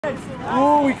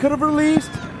Oh, we could have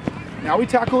released. Now we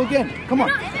tackle again. Come on.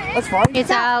 That's fine.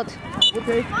 It's out.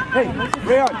 Okay. Hey,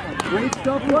 Rayon, great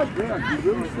stuff, bud. Rayon,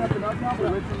 you're really stepping up now.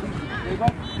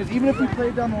 Because even if we play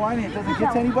it down the line and it doesn't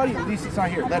get to anybody, at least it's not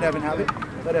here. Let Evan have it.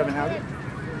 Let Evan have it.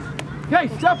 Okay,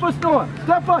 step us, Noah.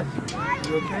 Step us.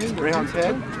 You okay? Rayon's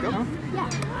head. Go.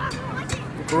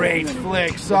 Great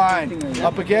flick, son.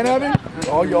 Up again, Evan.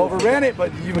 Oh, you overran it,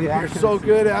 but you're so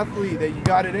good athlete that you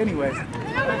got it anyway.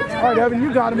 All right, Evan,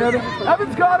 you got him, Evan.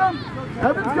 Evan's got him.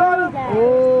 Evan's got him.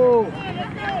 Oh.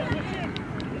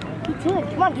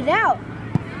 Come on, get out.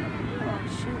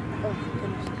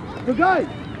 Good guy.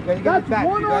 Yeah, you got That's it back.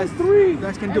 1 on 3. You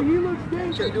guys can do it. He looks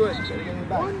dangerous. You can do it. You gotta get him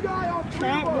back. One guy on 3.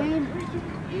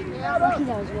 That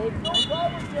was good.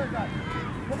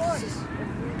 Come on.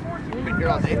 Been here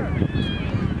all day. Here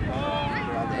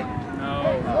all day. No.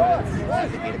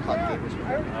 It's 8 o'clock game this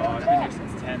morning. Oh, I've been here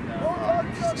since 10 now.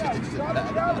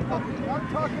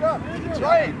 Talk it up.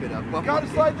 Try it. Keep it up. You gotta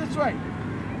slide this way.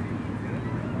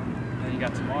 And you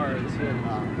got tomorrow too.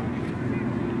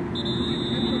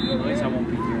 At least I won't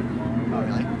be here tomorrow. Oh,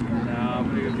 really? No, I'm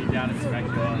gonna be down in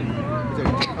Temecula. Is there a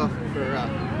kickoff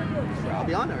for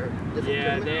Albion or different?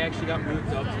 Yeah, they actually got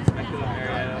moved up to Temecula I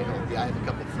area. know. Yeah, I have a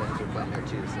couple of friends who are playing there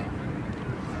too, so.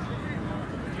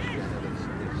 Yeah, no, they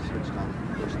switched on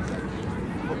the ocean side.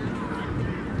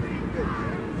 Good.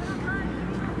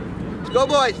 Let's go,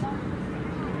 boys!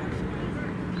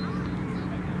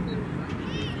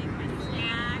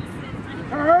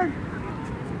 Turn.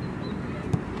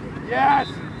 Yes.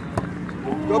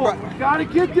 Go, bro. Gotta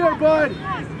get there, bud.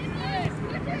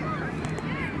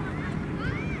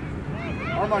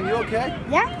 Armand, you okay?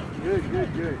 Yeah? Good,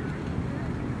 good, good.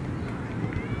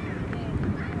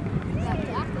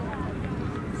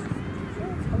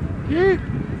 Keep.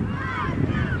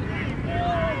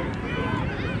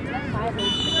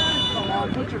 Come on,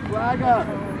 put your flag up.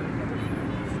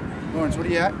 Lawrence, what are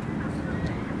you at?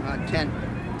 10.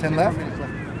 10 left? Minutes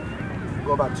left.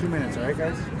 Go about 2 minutes, all right,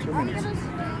 guys? 2 minutes.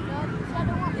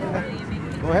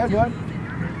 Go ahead, bud.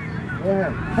 Go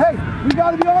ahead. Hey, we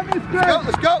gotta be on this, Jake.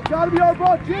 Let's go. Gotta be on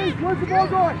ball. Jake, where's the ball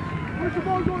going? Where's the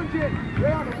ball going, Jake?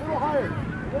 Rayon, a little higher. A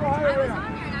little higher, Rayon.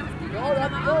 No,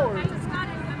 that's forward.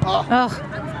 Oh.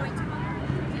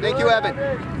 Thank you, Evan.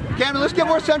 Cameron, let's get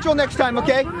more central next time,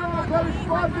 okay? Put it on, brother.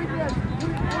 Spot it again. Put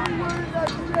it where it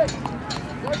is, Jake.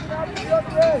 Watch it out to the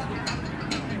other way.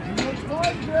 It's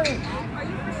fine, Jake.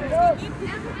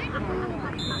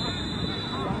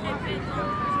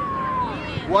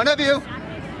 One of you.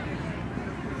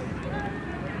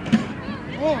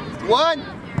 One.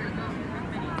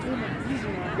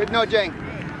 Good no, Jane.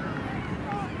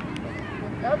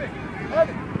 Evan,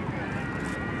 Evan.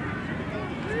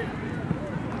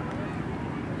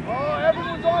 Oh, Evan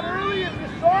was on early if you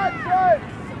saw it, son.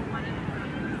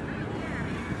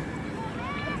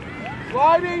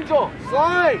 Slide, Angel.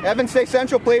 Slide. Evan, stay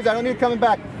central, please. I don't need coming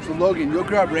back. So, Logan, you'll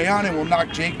grab Rayon and we'll knock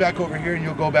Jake back over here and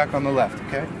you'll go back on the left,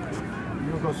 okay? And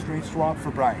you'll go straight swap for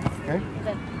Brian, okay?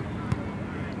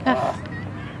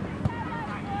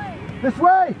 This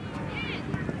way!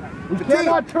 We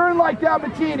cannot turn like that,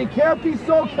 Mateen. It can't be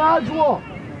so casual.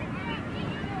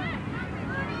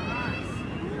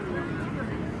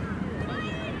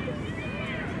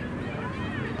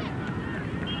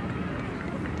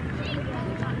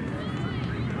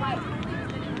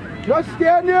 Just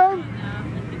stand in.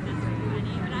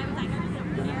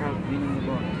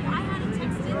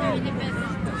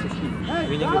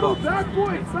 Hey, battle back,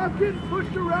 boys. Stop getting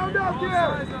pushed around out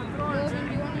there.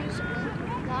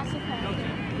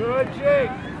 Good,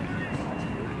 Jake.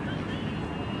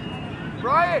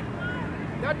 Brian,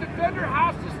 that defender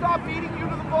has to stop beating you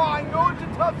to the ball. I know it's a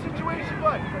tough situation,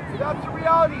 but that's the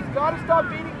reality. He's got to stop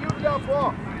beating you to that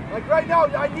ball. Like right now,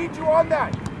 I need you on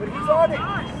that, but he's on it.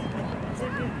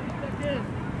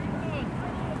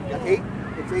 Got 8?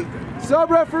 It's 8. Sub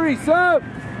referee, sub.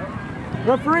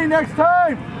 Referee next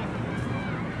time.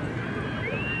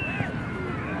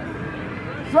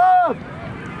 Sub.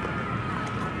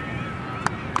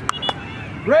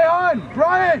 Rayon,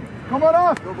 Brian, come on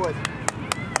off. Go, boys.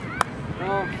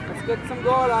 Let's get some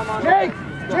goal. I'm on. Jake,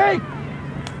 Jake,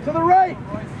 to the right.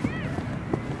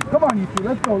 Come on, you two,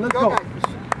 let's go, let's go.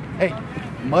 Hey,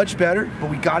 much better, but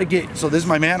we got to get, so this is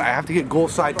my man, I have to get goal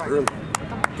side early,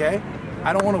 okay?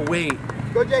 I don't want to wait.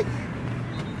 Go, Jake.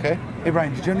 Okay. Hey,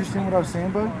 Brian, did you understand what I was saying,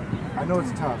 bud? I know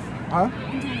it's tough. Huh?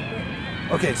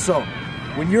 Okay, so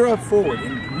when you're up forward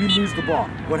and we lose the ball,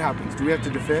 what happens? Do we have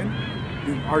to defend?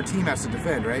 Our team has to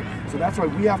defend, right? So that's why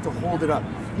we have to hold it up.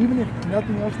 Even if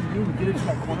nothing else we do, we get it to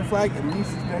that corner flag, at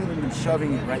least it's better than them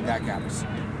shoving it right back at us.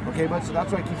 Okay, bud? So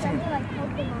that's why I keep saying,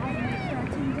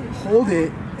 hold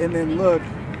it and then look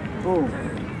Boom.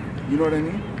 You know what I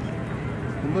mean?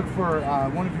 And look for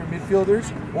one of your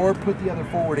midfielders or put the other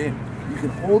forward in. You can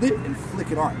hold it and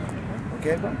flick it on.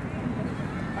 Okay, bud?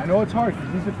 I know it's hard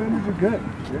because these defenders are good.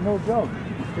 They're no joke.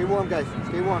 Stay warm, guys.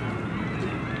 Stay warm.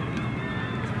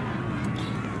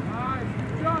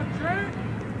 Good job, Jake.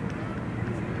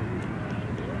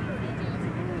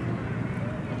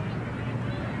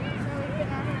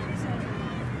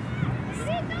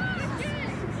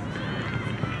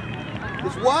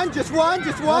 Just one.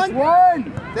 Just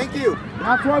one. Thank you.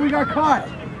 That's why we got caught.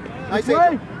 Nice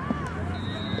save.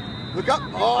 Look up.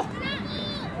 Oh.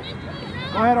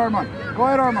 Go ahead, Armand. Go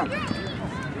ahead, Armand.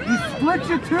 He split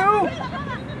you too.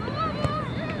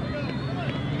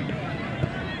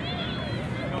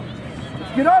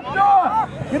 Let's get up, Noah.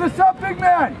 Get us up, big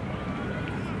man.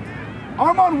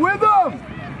 Armand with him.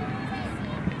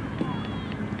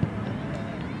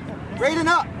 Braden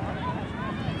up.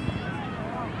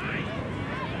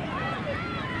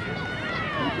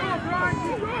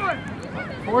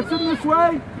 Force him this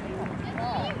way.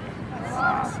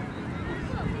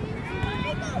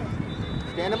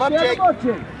 Stand him up, Jake.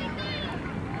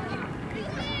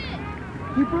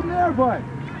 Keep him there, bud.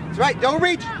 That's right. Don't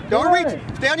reach. Don't reach.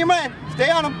 Stay on your man. Stay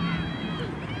on him.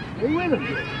 Stay with him.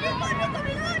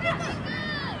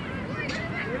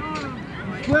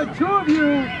 Split two of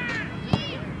you.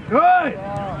 Good.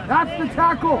 That's the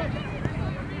tackle.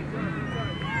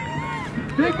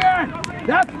 Big man.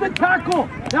 That's the tackle.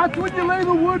 That's when you lay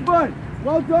the wood, bud.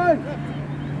 Well done.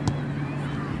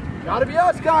 Gotta be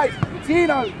us, guys.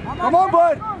 Tina, come on,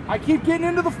 bud. I keep getting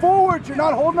into the forwards. You're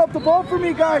not holding up the ball for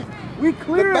me, guys. We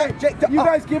clear it. You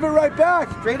guys give it right back.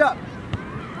 Straight up.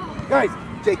 Guys,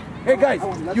 Jake. Hey, guys,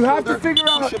 you have to figure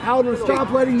out how to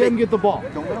stop letting them get the ball.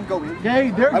 Don't let them go in.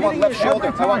 Okay, they're I want getting left it every shoulder.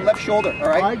 I want time. left shoulder. All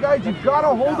right. All right, guys, you've got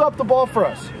to hold up the ball for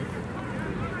us.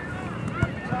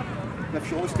 Left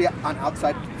shoulder. Stay on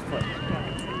outside foot.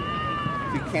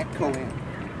 You can't go in.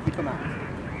 Keep them out.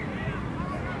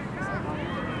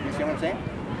 You see what I'm saying?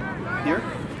 Here.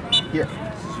 Here.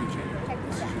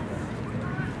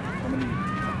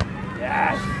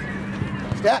 Yes.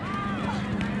 Step.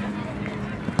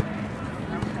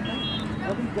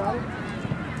 Got it.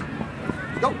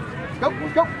 Go. Go.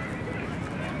 Go.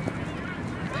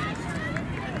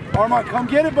 Armand, come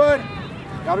get it, bud.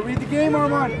 Got to read the game,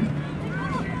 Armand.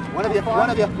 One of you.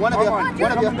 Armand, you're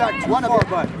coming back too far,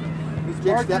 bud.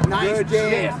 James, that nice,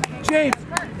 James. James,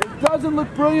 it doesn't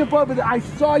look brilliant, bud, but I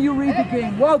saw you read the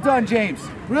game. Well done, James.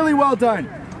 Really well done.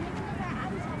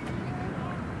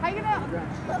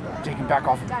 Take him back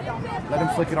off. Let him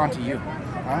flick it onto you.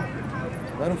 Huh?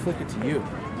 Let him flick it to you.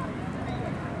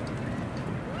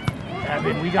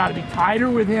 Evan, we got to be tighter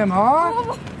with him, huh?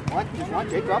 What? Just one.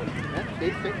 Jake up.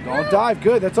 Stay. Don't dive.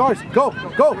 Good. That's ours. Go.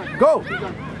 Go. Go.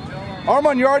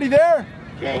 Armand, you're already there?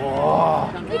 Oh.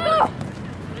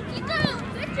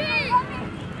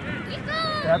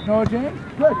 Step, Noah, James.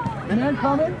 Good. And then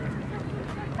coming.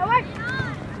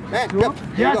 Man, go.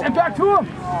 Yes, and back to him.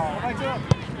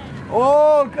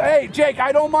 Oh, hey, Jake,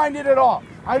 I don't mind it at all.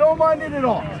 I don't mind it at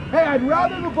all. Hey, I'd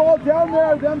rather the ball down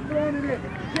there than throwing it in.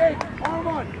 Jake,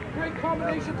 Armand, great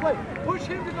combination play. Push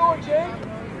him to Noah, Jake.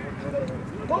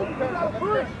 Oh, you gotta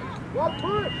push. Well,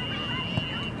 push.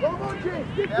 Come on, Jake.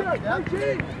 Get there. Hey,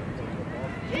 Jake.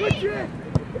 Switch it.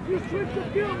 If you switch the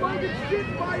field, Logan's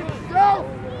sitting by himself.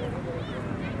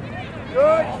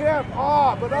 Good, Kemp.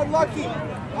 Ah, but unlucky.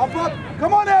 Up.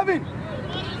 Come on, Evan.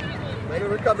 Let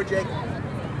him recover, Jake.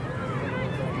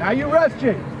 Now you rest,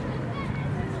 Jake.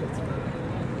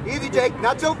 Easy, Jake.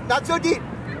 Not so deep.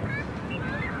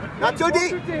 Not so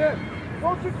deep. Closer to him.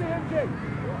 Closer to him, Jake.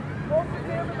 Closer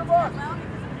to him in the box.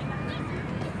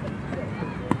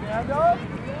 Stand up.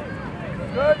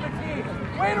 Good, McKee.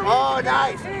 Way to read Oh,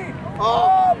 nice.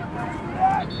 Oh,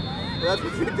 That's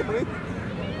what you're doing. it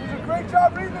was a great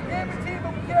job reading the game, McKee,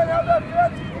 but we can't have that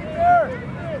fancy team there.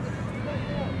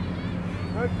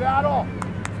 Good battle.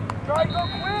 Try and go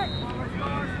quick.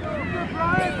 Good,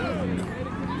 Brian.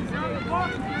 Down the box.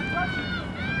 You can't touch it.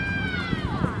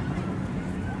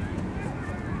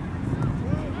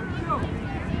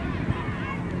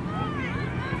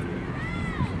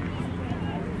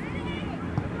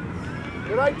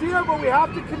 Good idea, but we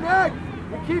have to connect.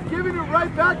 We keep giving it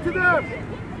right back to them.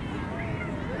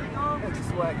 That's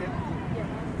just whacking.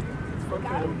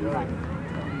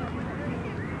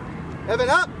 Evan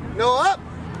up. No up.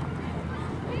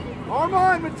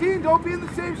 Armand, Mateen, don't be in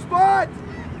the same spot.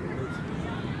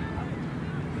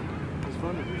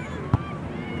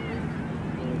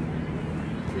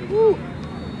 Woo.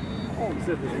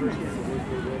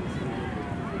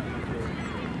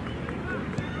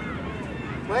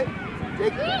 Wait.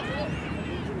 Jake.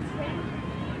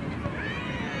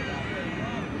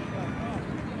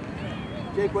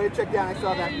 Jake, way to check down. I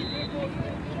saw that.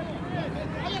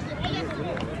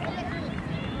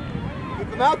 Keep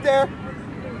him out there.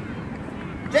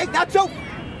 Jake, not so.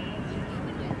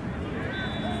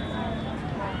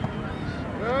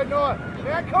 Good, Noah.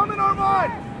 Man, come in,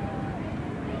 Armand.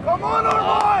 Come on,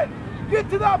 Armand. Get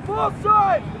to that ball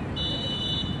side.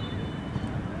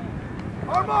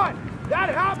 Armand, that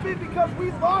happened because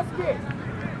we lost it.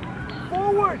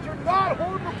 Forward, you're not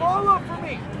holding the ball up for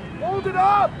me. Hold it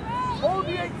up. Hold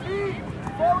the 18.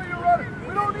 Follow your runner.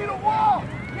 We don't need a wall.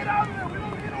 Get out of there. We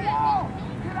don't need a wall.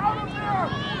 Get out of there.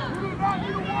 We do not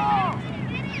need a wall.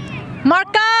 Mark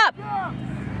up. Yeah.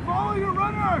 Follow your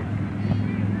runner.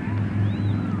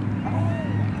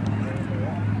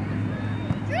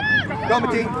 Go,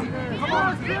 Mateen. Come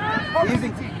on, Easy.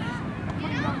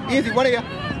 Easy, one of you.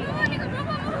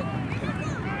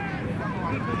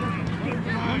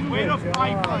 Way to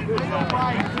fight, bud. Way to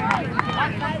fight.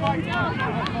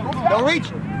 Don't reach.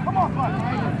 Come on,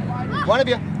 bud. One of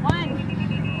you.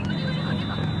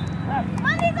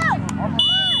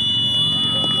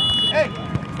 Hey,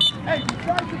 hey, you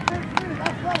guys